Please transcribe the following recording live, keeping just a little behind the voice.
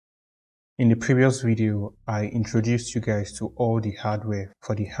In the previous video, I introduced you guys to all the hardware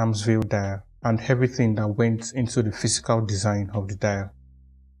for the Ahmsville dial and everything that went into the physical design of the dial.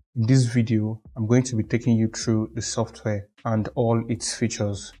 In this video, I'm going to be taking you through the software and all its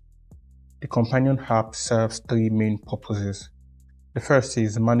features. The companion app serves three main purposes. The first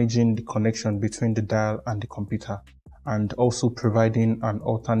is managing the connection between the dial and the computer, and also providing an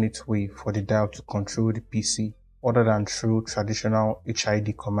alternate way for the dial to control the PC other than through traditional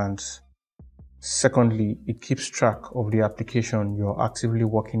HID commands. Secondly, it keeps track of the application you're actively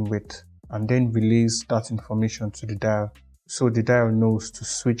working with and then relays that information to the dial, so the dial knows to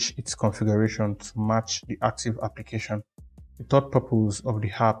switch its configuration to match the active application. The third purpose of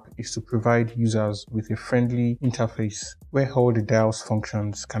the app is to provide users with a friendly interface where all the dial's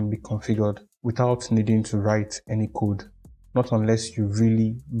functions can be configured without needing to write any code, not unless you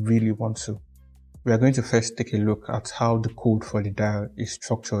really want to. We are going to first take a look at how the code for the dial is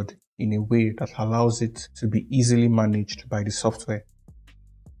structured in a way that allows it to be easily managed by the software.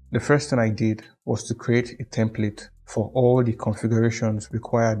 The first thing I did was to create a template for all the configurations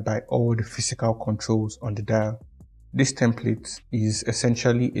required by all the physical controls on the dial. This template is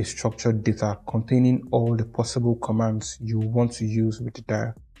essentially a structured data containing all the possible commands you want to use with the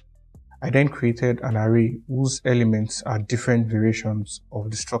dial. I then created an array whose elements are different variations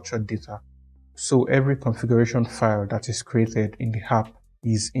of the structured data. So every configuration file that is created in the app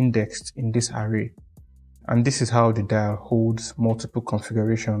is indexed in this array. And this is how the dial holds multiple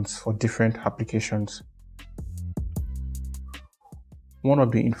configurations for different applications. One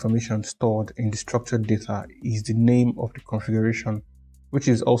of the information stored in the structured data is the name of the configuration, which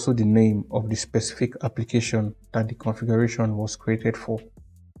is also the name of the specific application that the configuration was created for.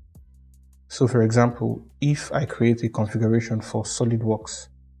 So for example, if I create a configuration for SolidWorks,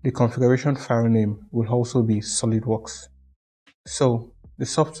 the configuration file name will also be SolidWorks. So the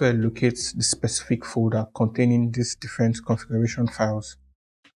software locates the specific folder containing these different configuration files,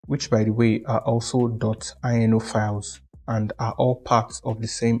 which by the way are also .ini files and are all parts of the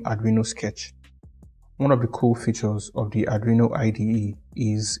same Arduino sketch. One of the cool features of the Arduino IDE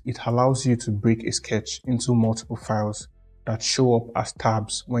is it allows you to break a sketch into multiple files that show up as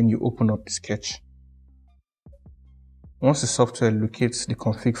tabs when you open up the sketch. Once the software locates the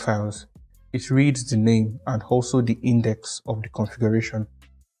config files, it reads the name and also the index of the configuration.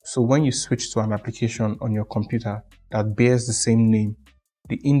 So when you switch to an application on your computer that bears the same name,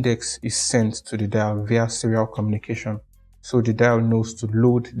 the index is sent to the dial via serial communication. So the dial knows to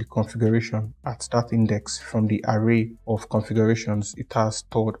load the configuration at that index from the array of configurations it has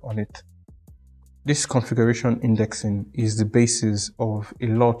stored on it. This configuration indexing is the basis of a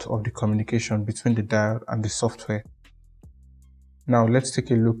lot of the communication between the dial and the software. Now let's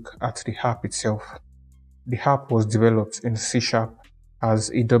take a look at the app itself. The app was developed in C# as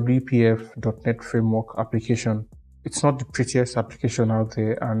a WPF.NET Framework application. It's not the prettiest application out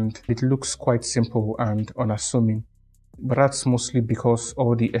there and it looks quite simple and unassuming, but that's mostly because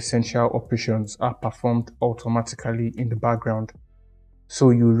all the essential operations are performed automatically in the background.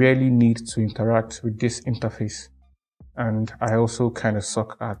 So you rarely need to interact with this interface. And I also kind of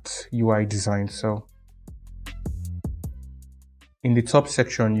suck at UI design, so. In the top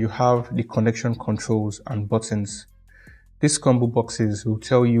section, you have the connection controls and buttons. These combo boxes will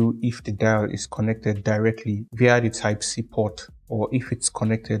tell you if the dial is connected directly via the Type-C port or if it's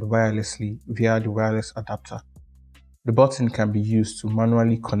connected wirelessly via the wireless adapter. The button can be used to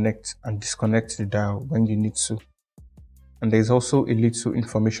manually connect and disconnect the dial when you need to. And there's also a little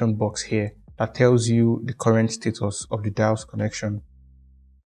information box here that tells you the current status of the dial's connection.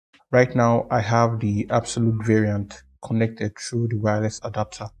 Right now, I have the absolute variant connected through the wireless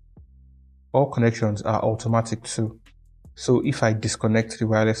adapter. All connections are automatic too. So if I disconnect the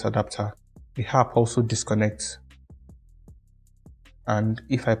wireless adapter, the app also disconnects. And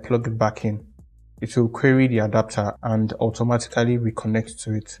if I plug it back in, it will query the adapter and automatically reconnect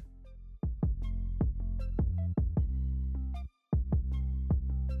to it.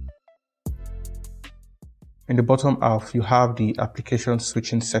 In the bottom half, you have the application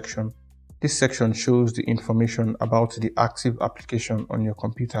switching section. This section shows the information about the active application on your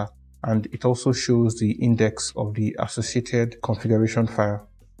computer, and it also shows the index of the associated configuration file.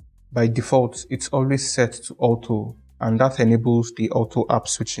 By default, it's always set to auto, and that enables the auto app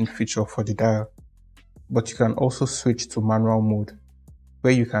switching feature for the dial. But you can also switch to manual mode,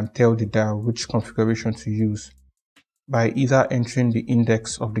 where you can tell the dial which configuration to use by either entering the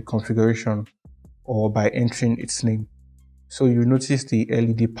index of the configuration or by entering its name. So you notice the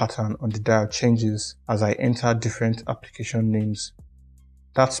LED pattern on the dial changes as I enter different application names.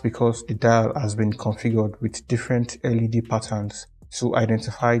 That's because the dial has been configured with different LED patterns to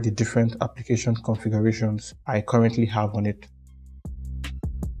identify the different application configurations I currently have on it.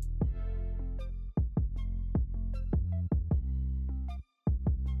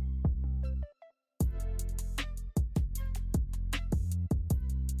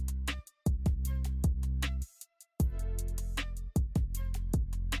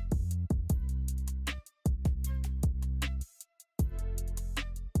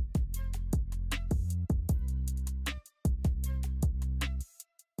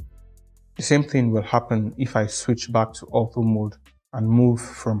 The same thing will happen if I switch back to auto mode and move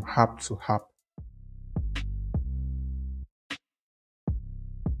from app to app.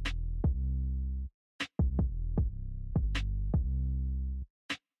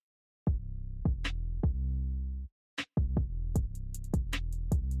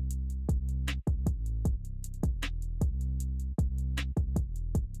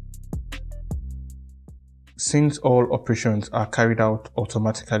 Since all operations are carried out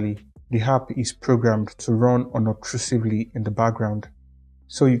automatically, the app is programmed to run unobtrusively in the background.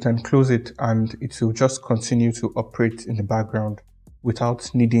 So you can close it and it will just continue to operate in the background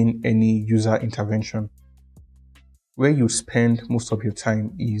without needing any user intervention. Where you spend most of your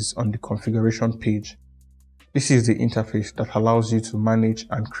time is on the configuration page. This is the interface that allows you to manage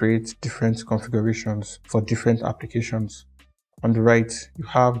and create different configurations for different applications. On the right, you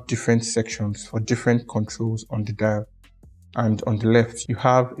have different sections for different controls on the dial. And on the left, you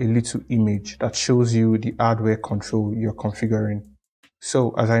have a little image that shows you the hardware control you're configuring.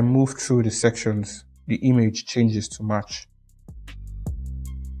 So as I move through the sections, the image changes to match.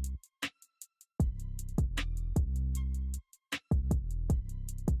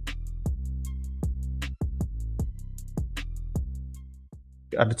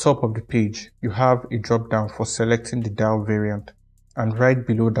 At the top of the page, you have a drop-down for selecting the dial variant, and right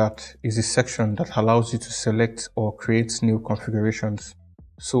below that is a section that allows you to select or create new configurations.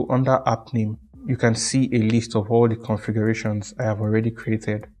 So under app name, you can see a list of all the configurations I have already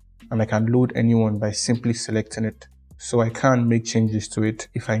created, and I can load anyone by simply selecting it, so I can make changes to it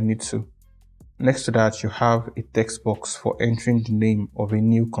if I need to. Next to that, you have a text box for entering the name of a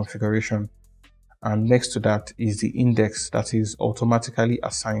new configuration. And next to that is the index that is automatically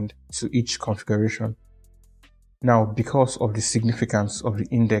assigned to each configuration. Now, because of the significance of the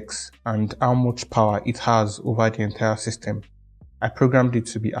index and how much power it has over the entire system, I programmed it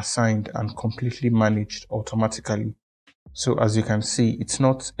to be assigned and completely managed automatically. So as you can see, it's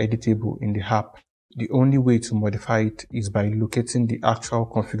not editable in the app. The only way to modify it is by locating the actual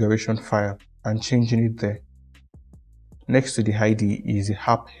configuration file and changing it there. Next to the ID is the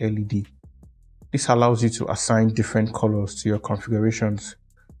app LED. This allows you to assign different colors to your configurations.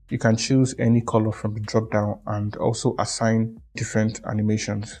 You can choose any color from the drop-down and also assign different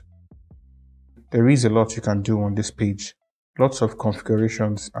animations. There is a lot you can do on this page. Lots of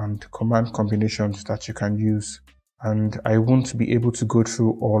configurations and command combinations that you can use, and I won't be able to go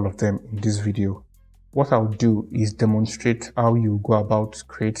through all of them in this video. What I'll do is demonstrate how you go about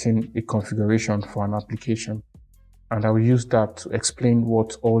creating a configuration for an application, and I'll use that to explain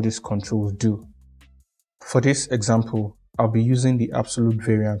what all these controls do. For this example, I'll be using the absolute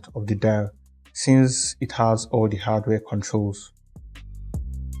variant of the dial since it has all the hardware controls.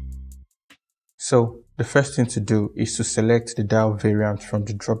 So the first thing to do is to select the dial variant from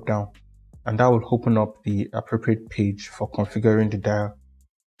the drop-down, and that will open up the appropriate page for configuring the dial.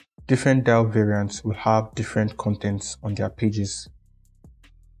 Different dial variants will have different contents on their pages.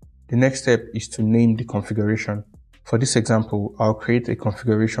 The next step is to name the configuration. For this example, I'll create a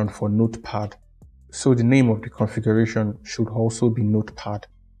configuration for Notepad. So the name of the configuration should also be Notepad.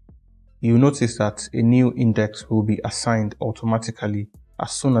 You'll notice that a new index will be assigned automatically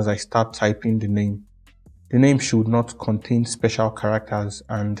as soon as I start typing the name. The name should not contain special characters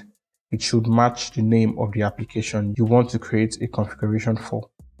and it should match the name of the application you want to create a configuration for.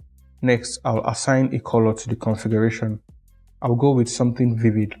 Next, I'll assign a color to the configuration. I'll go with something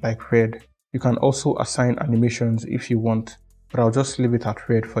vivid like red. You can also assign animations if you want, but I'll just leave it at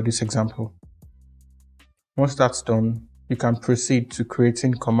red for this example. Once that's done, you can proceed to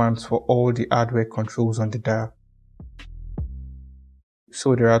creating commands for all the hardware controls on the dial.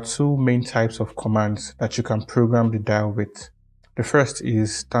 So there are two main types of commands that you can program the dial with. The first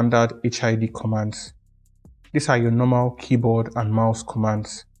is standard HID commands. These are your normal keyboard and mouse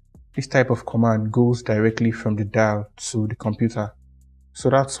commands. This type of command goes directly from the dial to the computer. So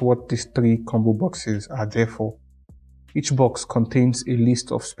that's what these three combo boxes are there for. Each box contains a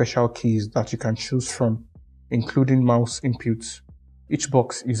list of special keys that you can choose from, including mouse inputs. Each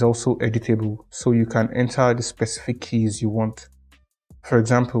box is also editable, so you can enter the specific keys you want. For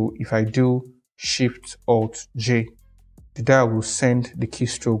example, if I do Shift Alt J, the dial will send the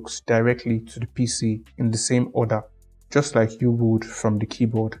keystrokes directly to the PC in the same order, just like you would from the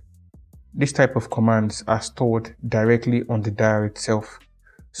keyboard. This type of commands are stored directly on the dial itself,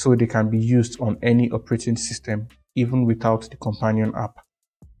 so they can be used on any operating system, even without the companion app.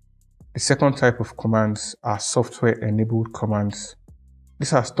 The second type of commands are software-enabled commands.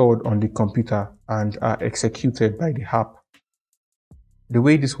 These are stored on the computer and are executed by the app. The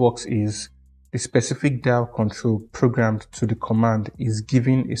way this works is, the specific dial control programmed to the command is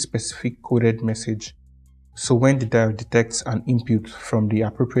given a specific coded message. So when the dial detects an input from the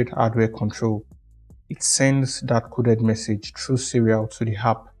appropriate hardware control, it sends that coded message through serial to the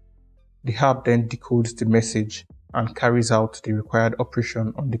app. The app then decodes the message and carries out the required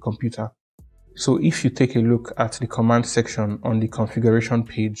operation on the computer. So if you take a look at the command section on the configuration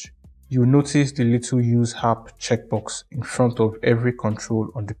page, you'll notice the little Use App checkbox in front of every control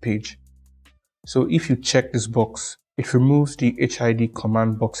on the page. So if you check this box, it removes the HID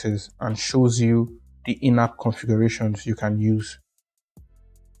command boxes and shows you the in-app configurations you can use.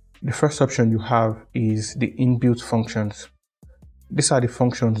 The first option you have is the inbuilt functions. These are the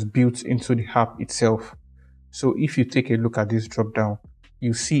functions built into the app itself. So if you take a look at this drop-down,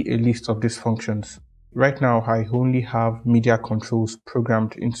 you see a list of these functions. Right now, I only have media controls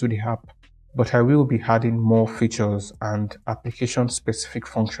programmed into the app, but I will be adding more features and application-specific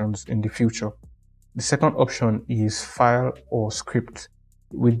functions in the future. The second option is file or script.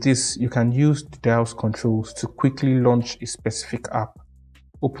 With this, you can use the dial's controls to quickly launch a specific app,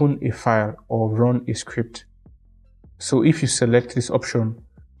 open a file, or run a script. So if you select this option,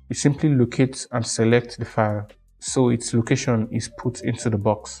 you simply locate and select the file, so its location is put into the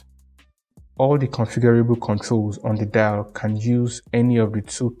box. All the configurable controls on the dial can use any of the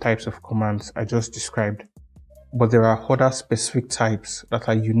two types of commands I just described, but there are other specific types that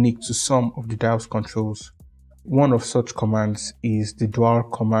are unique to some of the dial's controls. One of such commands is the dual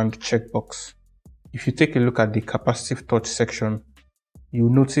command checkbox. If you take a look at the capacitive touch section,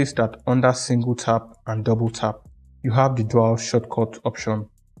 you'll notice that under single tap and double tap, you have the dual shortcut option.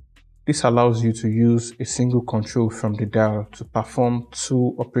 This allows you to use a single control from the dial to perform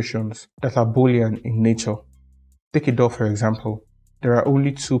two operations that are Boolean in nature. Take a door for example. There are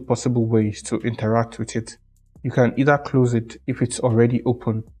only two possible ways to interact with it. You can either close it if it's already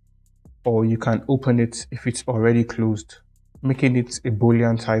open, or you can open it if it's already closed, making it a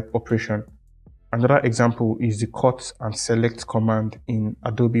Boolean type operation. Another example is the cut and select command in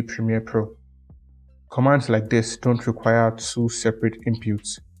Adobe Premiere Pro. Commands like this don't require two separate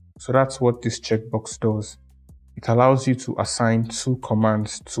inputs, so that's what this checkbox does. It allows you to assign two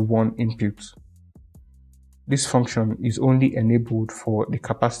commands to one input. This function is only enabled for the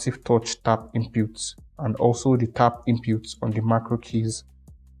capacitive touch tap inputs and also the tap inputs on the macro keys.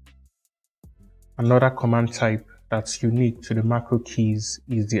 Another command type that's unique to the macro keys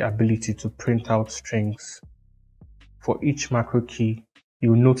is the ability to print out strings. For each macro key,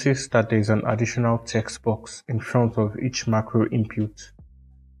 you'll notice that there is an additional text box in front of each macro input.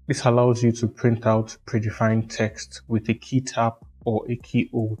 This allows you to print out predefined text with a key tap or a key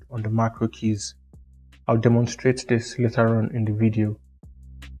hold on the macro keys. I'll demonstrate this later on in the video.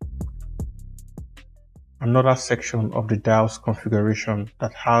 Another section of the dial's configuration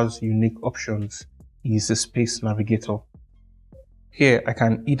that has unique options is the Space Navigator. Here I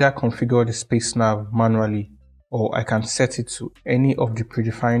can either configure the Space Nav manually, or I can set it to any of the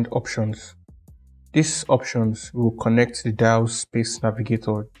predefined options. These options will connect the dial's Space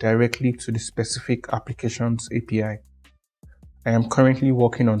Navigator directly to the specific application's API. I am currently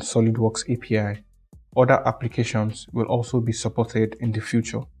working on SolidWorks API. Other applications will also be supported in the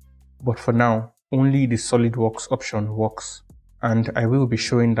future, but for now, only the SolidWorks option works, and I will be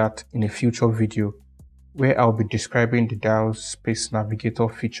showing that in a future video where I'll be describing the dial's Space Navigator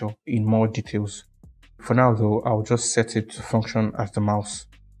feature in more details. For now though, I'll just set it to function as the mouse.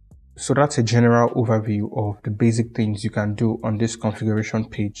 So that's a general overview of the basic things you can do on this configuration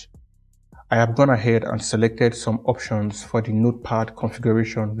page. I have gone ahead and selected some options for the notepad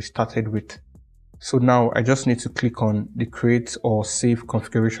configuration we started with. So now I just need to click on the Create or Save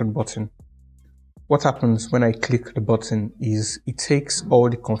Configuration button. What happens when I click the button is it takes all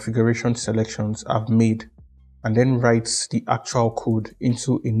the configuration selections I've made and then writes the actual code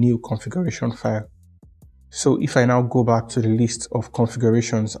into a new configuration file. So if I now go back to the list of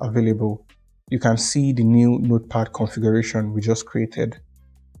configurations available, you can see the new notepad configuration we just created.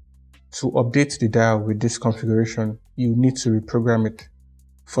 To update the dial with this configuration, you need to reprogram it.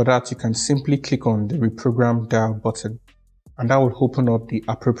 For that, you can simply click on the Reprogram Dial button, and that will open up the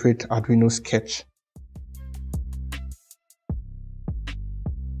appropriate Arduino sketch.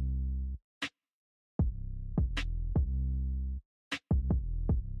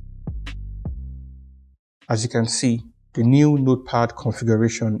 As you can see, the new Notepad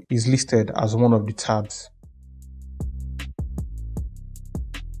configuration is listed as one of the tabs.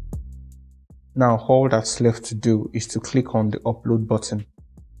 Now all that's left to do is to click on the upload button.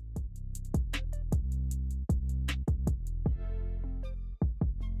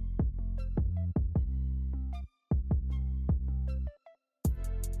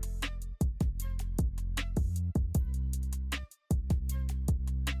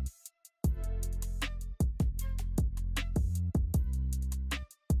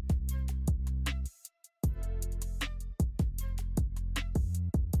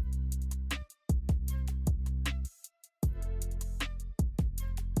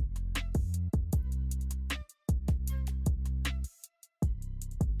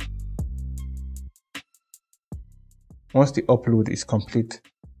 Once the upload is complete,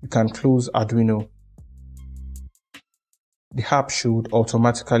 you can close Arduino. The app should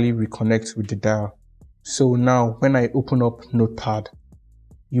automatically reconnect with the dial. So now when I open up Notepad,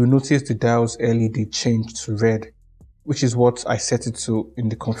 you'll notice the dial's LED changed to red, which is what I set it to in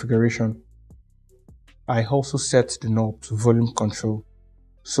the configuration. I also set the knob to volume control,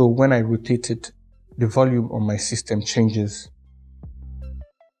 so when I rotate it, the volume on my system changes.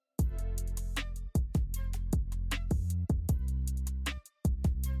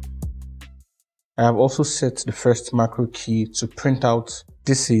 I have also set the first macro key to print out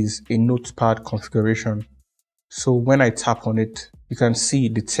 "This is a Notepad configuration." So when I tap on it, you can see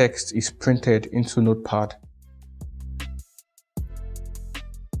the text is printed into Notepad.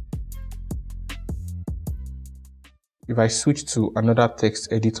 If I switch to another text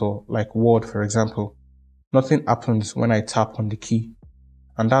editor like Word for example, nothing happens when I tap on the key.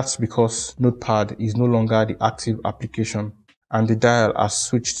 And that's because Notepad is no longer the active application and the dial has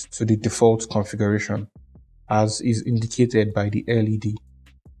switched to the default configuration, as is indicated by the LED.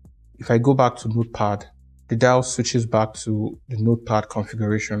 If I go back to Notepad, the dial switches back to the Notepad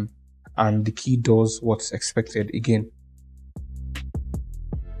configuration and the key does what's expected again.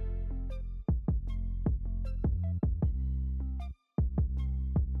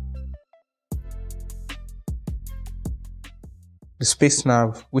 The space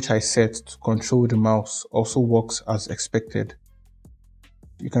nav, which I set to control the mouse, also works as expected.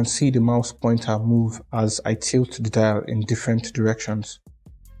 You can see the mouse pointer move as I tilt the dial in different directions.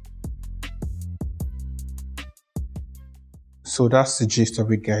 So that's the gist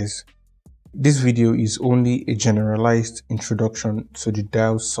of it, guys. This video is only a generalized introduction to the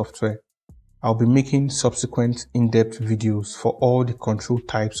dial software. I'll be making subsequent in-depth videos for all the control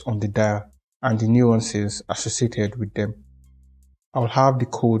types on the dial and the nuances associated with them. I'll have the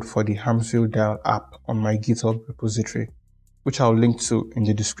code for the Ahmsville dial app on my GitHub repository, which I'll link to in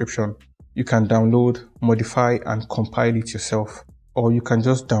the description. You can download, modify and compile it yourself, or you can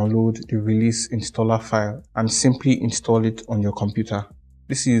just download the release installer file and simply install it on your computer.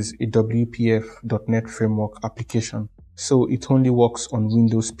 This is a WPF.NET Framework application, so it only works on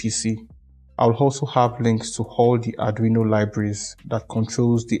Windows PC. I'll also have links to all the Arduino libraries that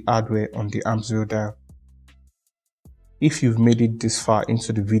controls the hardware on the Ahmsville dial. If you've made it this far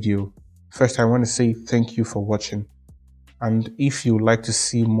into the video, first I want to say thank you for watching. And if you'd like to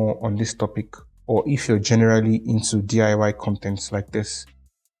see more on this topic, or if you're generally into DIY contents like this,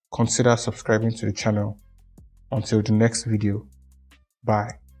 consider subscribing to the channel. Until the next video,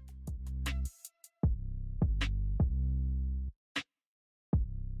 bye.